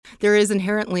there is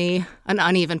inherently an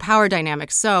uneven power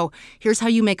dynamic. So here's how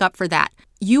you make up for that.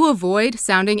 You avoid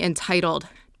sounding entitled.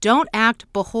 Don't act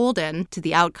beholden to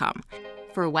the outcome.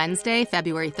 For Wednesday,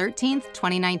 February 13th,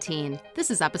 2019, this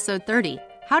is episode 30.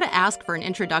 How to ask for an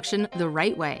introduction the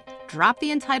right way. Drop the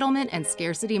entitlement and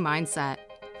scarcity mindset.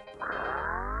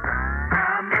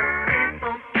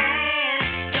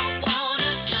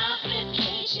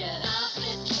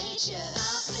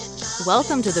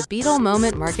 Welcome to the Beetle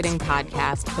Moment Marketing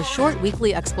Podcast, a short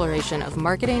weekly exploration of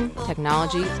marketing,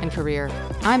 technology, and career.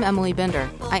 I'm Emily Binder.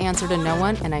 I answer to no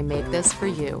one, and I make this for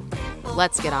you.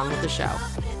 Let's get on with the show.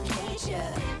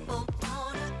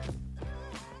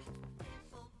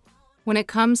 When it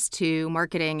comes to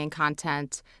marketing and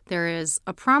content, there is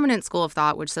a prominent school of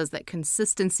thought which says that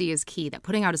consistency is key, that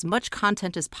putting out as much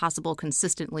content as possible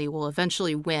consistently will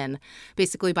eventually win,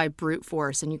 basically by brute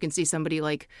force. And you can see somebody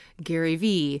like Gary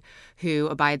Vee who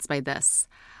abides by this.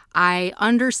 I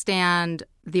understand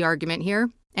the argument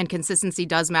here, and consistency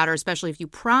does matter, especially if you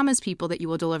promise people that you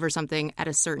will deliver something at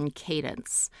a certain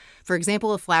cadence. For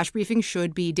example, a flash briefing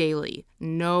should be daily,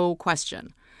 no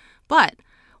question. But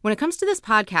when it comes to this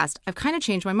podcast, I've kind of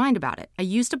changed my mind about it. I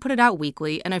used to put it out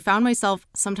weekly, and I found myself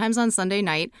sometimes on Sunday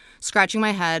night scratching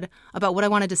my head about what I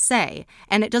wanted to say,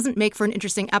 and it doesn't make for an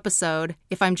interesting episode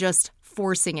if I'm just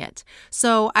forcing it.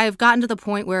 So I've gotten to the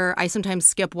point where I sometimes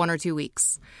skip 1 or 2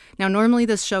 weeks. Now, normally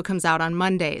this show comes out on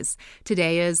Mondays.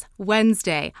 Today is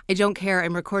Wednesday. I don't care.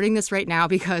 I'm recording this right now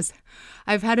because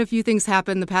I've had a few things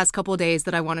happen the past couple of days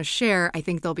that I want to share. I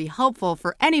think they'll be helpful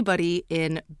for anybody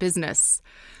in business.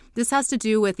 This has to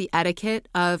do with the etiquette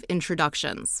of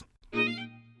introductions.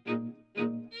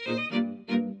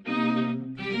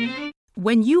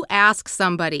 When you ask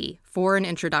somebody for an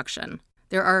introduction,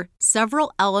 there are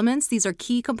several elements. These are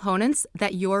key components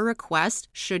that your request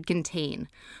should contain.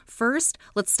 First,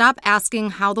 let's stop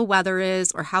asking how the weather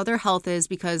is or how their health is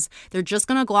because they're just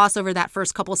going to gloss over that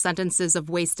first couple sentences of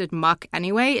wasted muck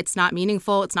anyway. It's not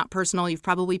meaningful. It's not personal. You've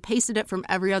probably pasted it from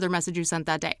every other message you sent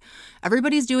that day.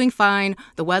 Everybody's doing fine.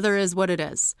 The weather is what it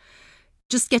is.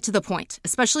 Just get to the point,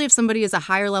 especially if somebody is a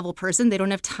higher level person. They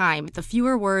don't have time. The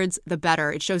fewer words, the better.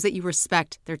 It shows that you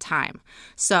respect their time.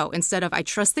 So instead of, I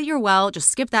trust that you're well, just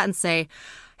skip that and say,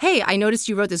 hey, I noticed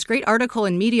you wrote this great article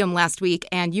in Medium last week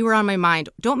and you were on my mind.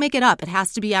 Don't make it up. It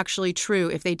has to be actually true.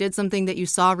 If they did something that you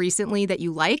saw recently that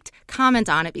you liked, comment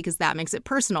on it because that makes it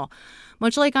personal.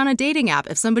 Much like on a dating app,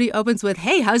 if somebody opens with,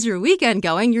 hey, how's your weekend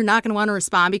going? You're not going to want to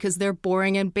respond because they're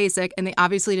boring and basic and they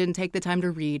obviously didn't take the time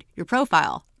to read your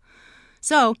profile.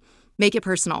 So make it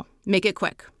personal, make it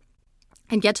quick,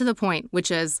 and get to the point, which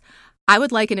is, I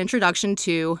would like an introduction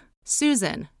to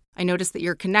Susan. I noticed that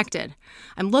you're connected.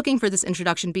 I'm looking for this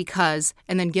introduction because,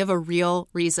 and then give a real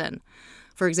reason.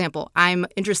 For example, I'm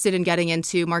interested in getting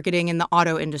into marketing in the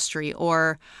auto industry,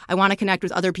 or I want to connect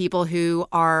with other people who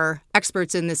are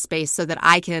experts in this space so that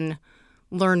I can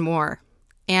learn more.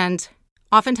 And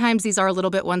oftentimes, these are a little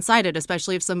bit one-sided,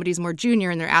 especially if somebody's more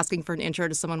junior and they're asking for an intro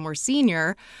to someone more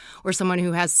senior or someone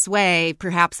who has sway,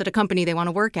 perhaps at a company they want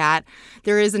to work at.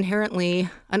 There is inherently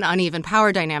an uneven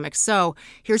power dynamic. So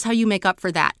here's how you make up for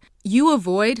that. You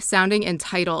avoid sounding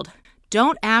entitled.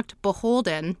 Don't act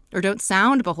beholden or don't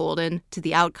sound beholden to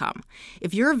the outcome.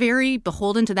 If you're very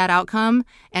beholden to that outcome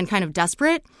and kind of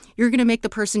desperate, you're going to make the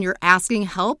person you're asking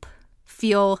help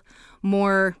feel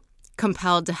more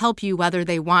compelled to help you whether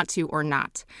they want to or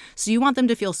not. So you want them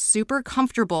to feel super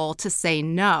comfortable to say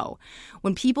no.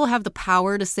 When people have the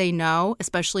power to say no,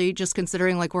 especially just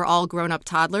considering like we're all grown-up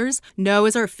toddlers, no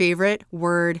is our favorite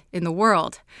word in the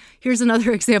world. Here's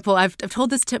another example. I've told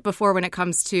this tip before when it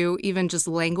comes to even just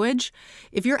language.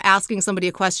 If you're asking somebody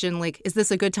a question like, is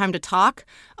this a good time to talk?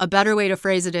 A better way to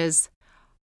phrase it is,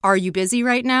 are you busy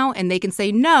right now? And they can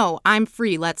say, no, I'm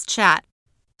free, let's chat.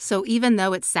 So even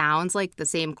though it sounds like the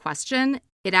same question,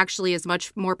 it actually is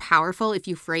much more powerful if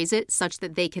you phrase it such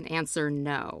that they can answer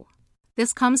no.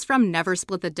 This comes from Never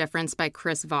Split the Difference by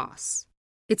Chris Voss.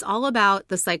 It's all about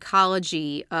the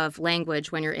psychology of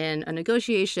language when you're in a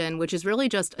negotiation, which is really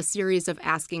just a series of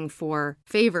asking for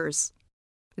favors.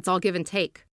 It's all give and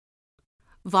take.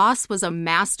 Voss was a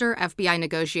master FBI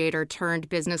negotiator turned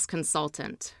business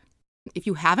consultant. If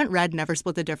you haven't read Never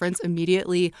Split the Difference,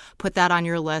 immediately put that on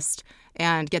your list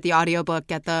and get the audiobook,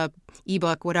 get the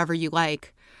ebook, whatever you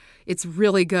like. It's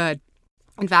really good.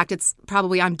 In fact, it's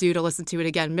probably I'm due to listen to it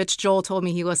again. Mitch Joel told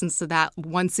me he listens to that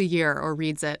once a year or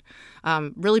reads it.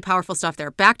 Really powerful stuff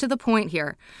there. Back to the point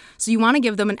here. So you want to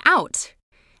give them an out.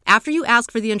 After you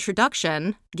ask for the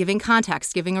introduction, giving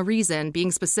context, giving a reason,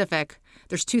 being specific,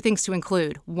 there's 2 things to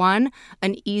include. 1,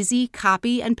 an easy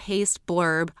copy and paste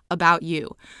blurb about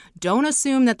you. Don't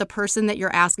assume that the person that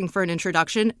you're asking for an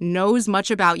introduction knows much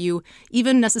about you,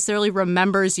 even necessarily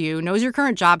remembers you, knows your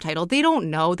current job title. They don't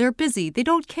know. They're busy. They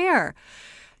don't care.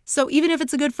 So even if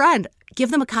it's a good friend, give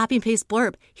them a copy and paste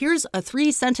blurb. Here's a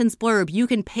 3-sentence blurb you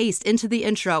can paste into the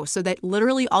intro so that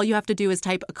literally all you have to do is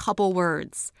type a couple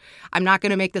words. I'm not going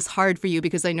to make this hard for you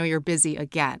because I know you're busy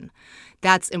again.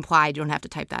 That's implied. You don't have to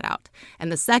type that out.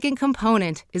 And the second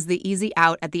component is the easy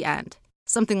out at the end.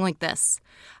 Something like this.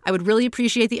 I would really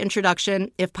appreciate the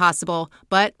introduction if possible,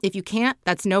 but if you can't,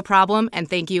 that's no problem, and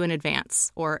thank you in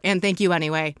advance. And thank you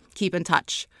anyway. Keep in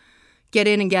touch. Get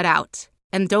in and get out.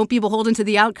 And don't be beholden to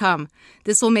the outcome.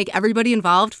 This will make everybody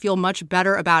involved feel much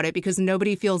better about it because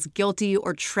nobody feels guilty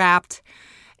or trapped.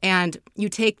 And you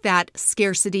take that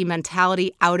scarcity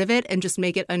mentality out of it and just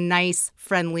make it a nice,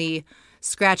 friendly,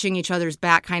 scratching each other's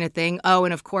back kind of thing. Oh,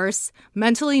 and of course,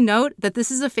 mentally note that this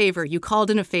is a favor. You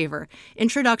called in a favor.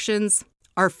 Introductions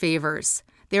are favors.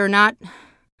 They're not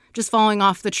just falling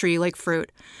off the tree like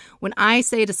fruit. When I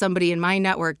say to somebody in my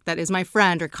network that is my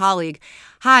friend or colleague,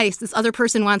 hi, this other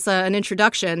person wants an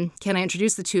introduction, can I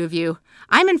introduce the 2 of you?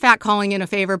 I'm in fact calling in a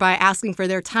favor by asking for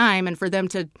their time and for them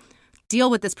to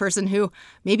deal with this person who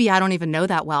maybe I don't even know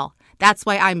that well. That's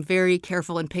why I'm very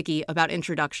careful and picky about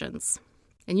introductions.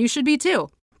 And you should be too.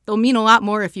 They'll mean a lot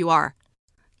more if you are.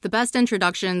 The best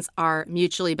introductions are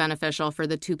mutually beneficial for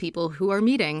the 2 people who are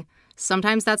meeting.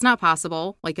 Sometimes that's not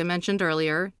possible. Like I mentioned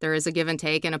earlier, there is a give and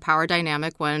take and a power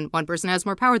dynamic when one person has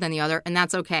more power than the other, and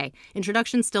that's okay.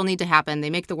 Introductions still need to happen.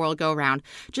 They make the world go round.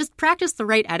 Just practice the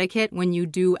right etiquette when you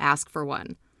do ask for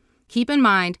one. Keep in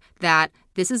mind that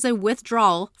this is a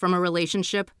withdrawal from a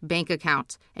relationship bank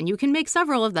account, and you can make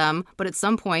several of them, but at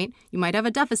some point, you might have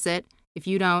a deficit if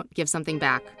you don't give something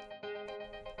back.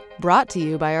 Brought to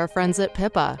you by our friends at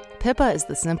Pippa. Pippa is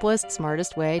the simplest,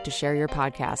 smartest way to share your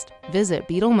podcast. Visit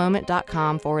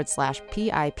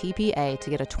BeetleMoment.com/PIPPA to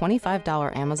get a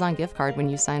 $25 Amazon gift card when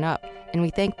you sign up. And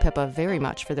we thank Pippa very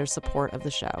much for their support of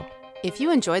the show. If you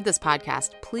enjoyed this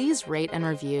podcast, please rate and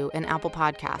review in Apple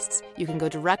Podcasts. You can go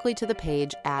directly to the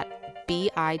page at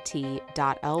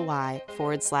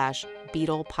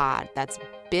bit.ly/BeetlePod. That's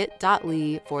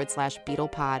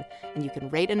bit.ly/BeetlePod, and you can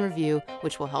rate and review,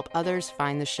 which will help others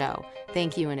find the show.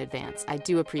 Thank you in advance. I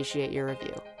do appreciate your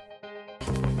review.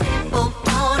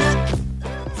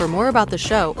 For more about the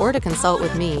show or to consult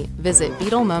with me, visit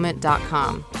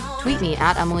BeetleMoment.com. Tweet me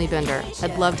at Emily Binder.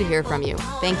 I'd love to hear from you.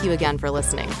 Thank you again for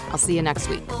listening. I'll see you next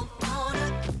week.